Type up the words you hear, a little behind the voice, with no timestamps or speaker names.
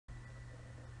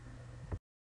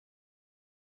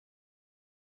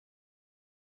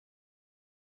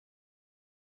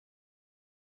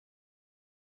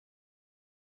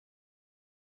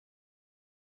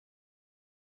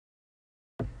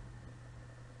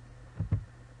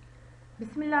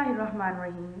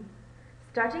Bismillahirrahmanirrahim.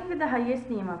 Starting with the highest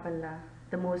name of Allah,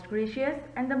 the most gracious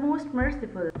and the most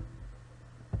merciful.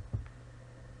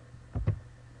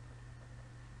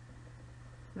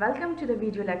 Welcome to the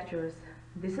video lectures.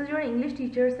 This is your English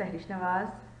teacher Sahrish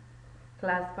Nawaz,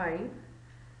 class 5,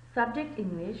 subject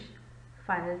English,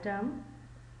 final term.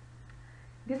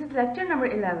 This is lecture number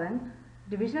 11,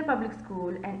 Divisional Public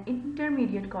School and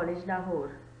Intermediate College,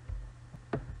 Lahore.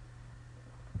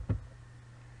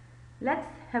 Let's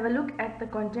have a look at the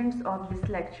contents of this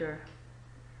lecture.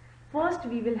 First,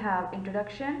 we will have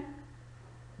introduction,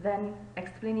 then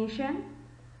explanation,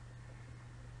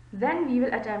 then we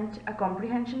will attempt a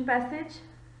comprehension passage,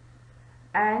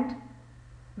 and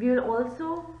we will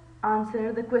also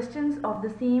answer the questions of the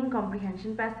same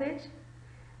comprehension passage.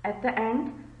 At the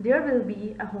end, there will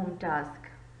be a home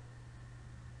task.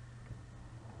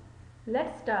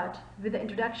 Let's start with the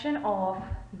introduction of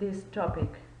this topic.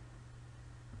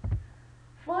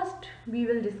 First, we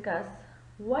will discuss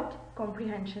what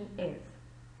comprehension is.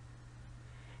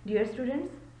 Dear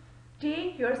students,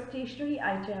 take your stationery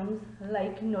items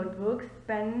like notebooks,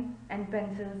 pen and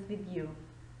pencils with you.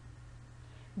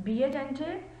 Be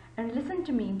attentive and listen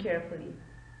to me carefully.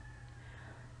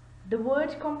 The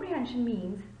word comprehension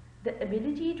means the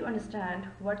ability to understand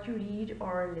what you read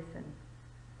or listen.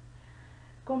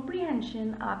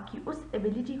 Comprehension आपकी उस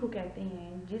ability को कहते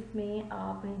हैं जिसमें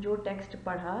आपने जो text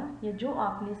पढ़ा या जो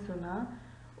आपने सुना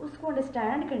उसको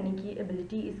अंडरस्टैंड करने की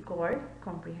ability is called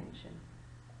comprehension.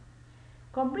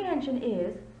 Comprehension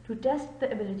is to test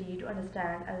the ability to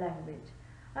understand a language.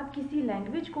 अब किसी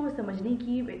लैंग्वेज को समझने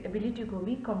की एबिलिटी को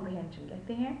भी कॉम्प्रीहेंशन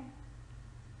कहते हैं.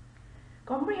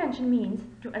 Comprehension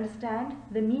means to understand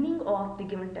the meaning of the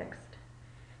given text.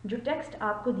 जो टेक्स्ट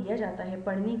आपको दिया जाता है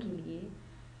पढ़ने के लिए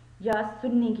या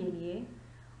सुनने के लिए,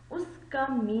 उसका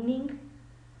मीनिंग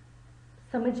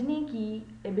समझने की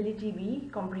एबिलिटी भी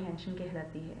कॉम्प्रीहेंशन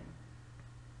कहलाती है.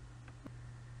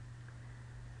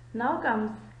 Now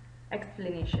comes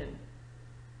explanation.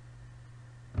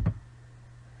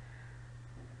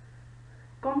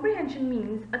 Comprehension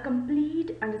means a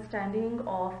complete understanding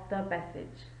of the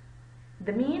passage.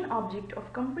 The main object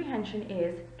of comprehension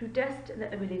is to test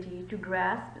the ability to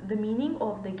grasp the meaning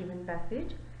of the given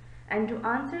passage and to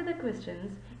answer the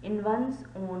questions in one's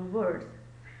own words.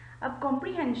 अब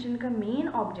comprehension का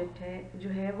main object है जो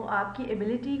है वो आपकी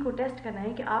ability को test करना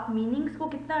है कि आप meanings को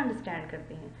कितना understand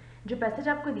करते हैं. जो passage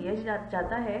आपको दिया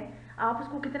जाता है आप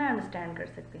उसको कितना understand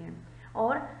कर सकते हैं,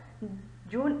 और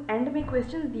जो end में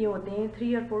questions दिए होते हैं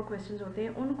 3 और 4 questions होते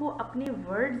हैं उनको अपने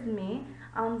words में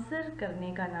answer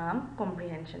करने का नाम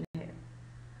comprehension है.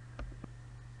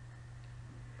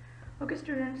 Okay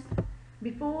students,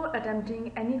 before attempting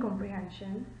any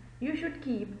comprehension, you should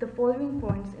keep the following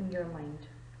points in your mind.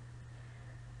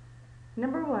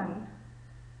 Number 1,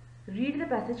 read the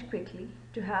passage quickly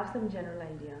to have some general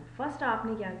idea. First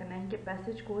आपने क्या करना है कि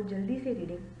passage को जल्दी से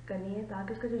reading करनी है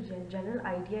ताकि उसका जो general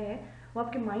idea है वो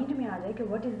आपके mind में आ जाए कि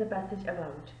what is the passage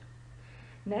about.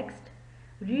 Next,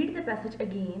 read the passage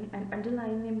again and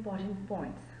underline the important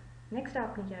points. Next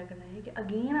आपने क्या करना है कि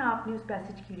again आपने उस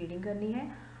passage की reading करनी है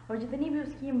और जितनी भी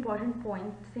उसकी इंपॉर्टेंट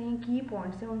पॉइंट्स हैं, की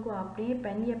पॉइंट्स हैं, उनको आपने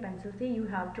पेन या पेंसिल से you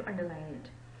have to underline it.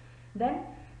 Then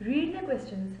read the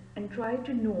questions and try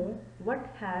to know what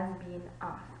has been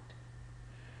asked.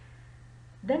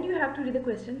 Then you have to read the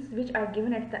questions which are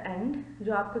given at the end.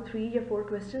 जो आपको 3 या 4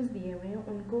 questions दिए हुए हैं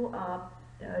उनको आप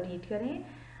read करें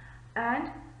and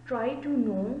try to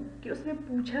know कि उसमें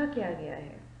पूछा क्या गया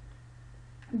है.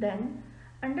 Then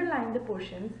underline the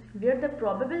portions where the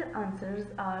probable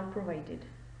answers are provided.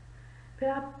 फिर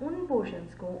आप उन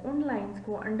पोर्शंस को, उन लाइंस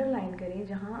को अंडरलाइन करें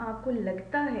जहां आपको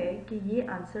लगता है कि ये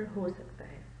आंसर हो सकता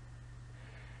है.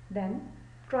 Then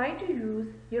try to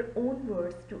use your own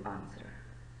words to answer.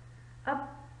 अब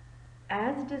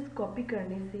एज इट इज कॉपी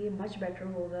करने से मच बेटर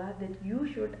होगा that you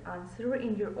should answer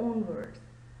in your own words.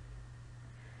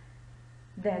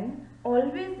 Then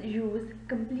always use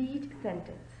complete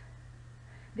sentence.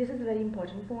 This is very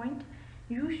important point.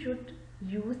 You should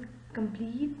use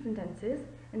complete sentences.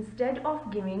 Instead of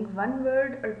giving 1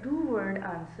 word or 2 word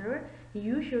answer,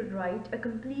 you should write a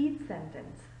complete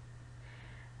sentence.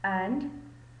 And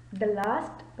the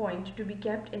last point to be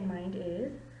kept in mind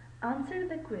is answer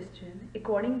the question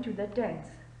according to the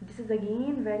tense. This is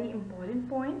again very important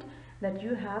point that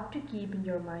you have to keep in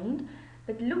your mind,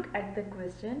 that look at the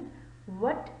question,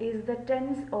 what is the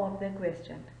tense of the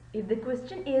question. If the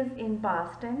question is in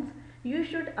past tense, you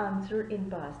should answer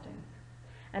in past tense.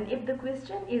 And if the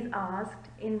question is asked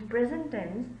in present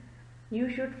tense, you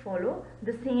should follow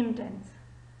the same tense.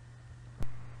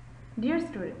 Dear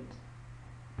students,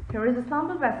 Here is a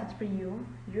sample passage for you.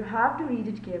 You have to read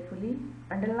it carefully,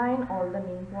 underline all the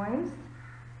main points,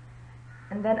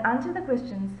 and then answer the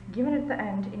questions given at the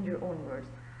end in your own words.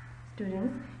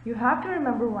 Students, you have to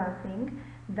remember one thing,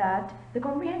 that the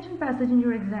comprehension passage in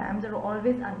your exams are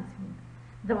always unseen.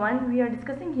 The one we are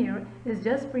discussing here is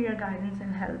just for your guidance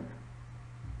and help.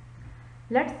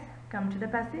 Let's come to the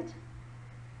passage.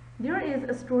 There is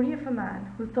a story of a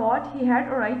man who thought he had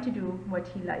a right to do what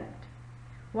he liked.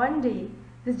 One day,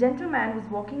 this gentleman was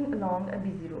walking along a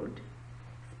busy road,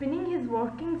 spinning his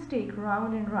walking stick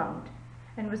round and round,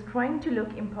 and was trying to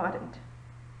look important.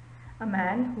 A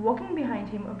man walking behind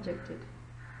him objected.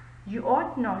 "You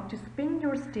ought not to spin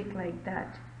your stick like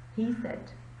that," he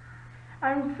said.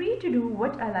 "I am free to do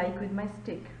what I like with my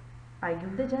stick,"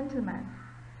 argued the gentleman.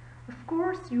 "Of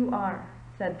course you are,"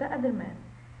 said the other man,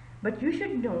 "but you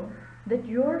should know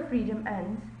that your freedom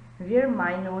ends where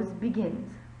my nose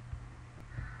begins."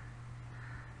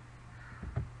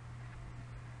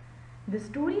 The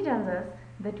story tells us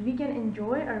that we can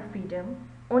enjoy our freedom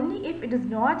only if it does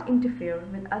not interfere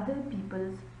with other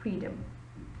people's freedom.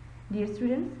 Dear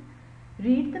students,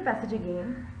 read the passage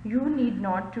again. You need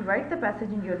not to write the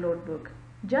passage in your notebook.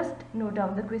 Just note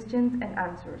down the questions and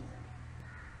answers.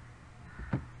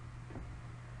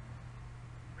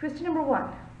 Question number 1.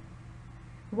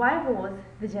 Why was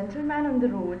the gentleman on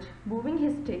the road moving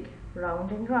his stick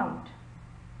round and round?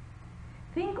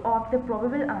 Think of the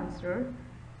probable answer,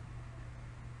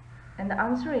 and the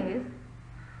answer is,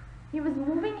 he was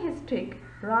moving his stick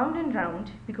round and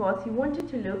round because he wanted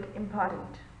to look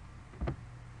important.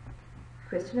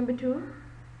 Question number 2.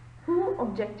 Who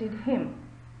objected him?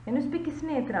 यानी उस पर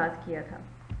किसने एतराज़ किया था?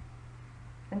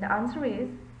 And the answer is,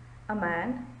 a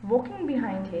man walking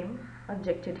behind him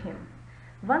objected him.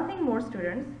 One thing more,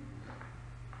 students,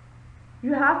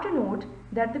 you have to note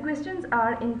that the questions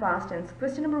are in past tense.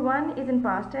 Question number 1 is in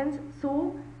past tense,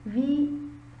 so we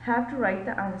have to write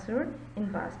the answer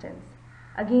in past tense.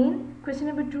 Again, question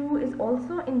number 2 is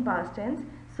also in past tense,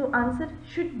 so answer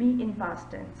should be in past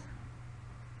tense.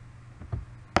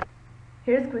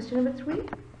 Here's question number 3.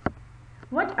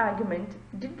 What argument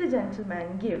did the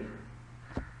gentleman give?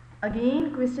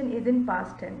 Again, question is in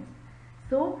past tense,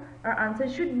 so our answer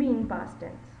should be in past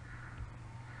tense.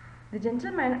 The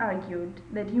gentleman argued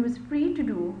that he was free to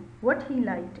do what he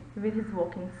liked with his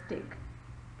walking stick.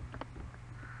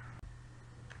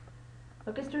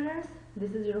 Okay students,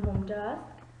 this is your home task.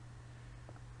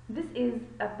 This is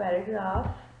a paragraph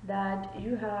that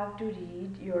you have to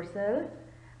read yourself,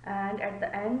 and at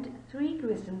the end 3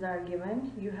 questions are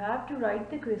given. You have to write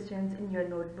the questions in your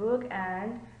notebook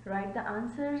and write the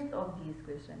answers of these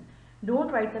questions.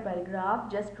 Don't write the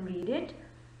paragraph, just read it,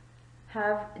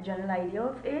 have a general idea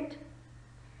of it,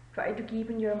 try to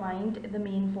keep in your mind the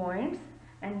main points,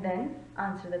 and then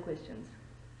answer the questions.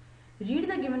 Read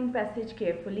the given passage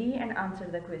carefully and answer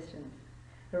the questions.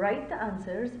 Write the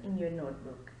answers in your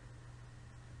notebook.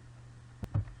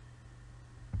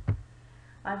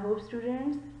 I hope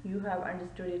students you have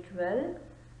understood it well.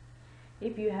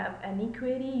 If you have any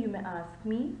query, you may ask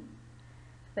me.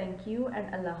 Thank you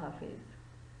and Allah Hafiz.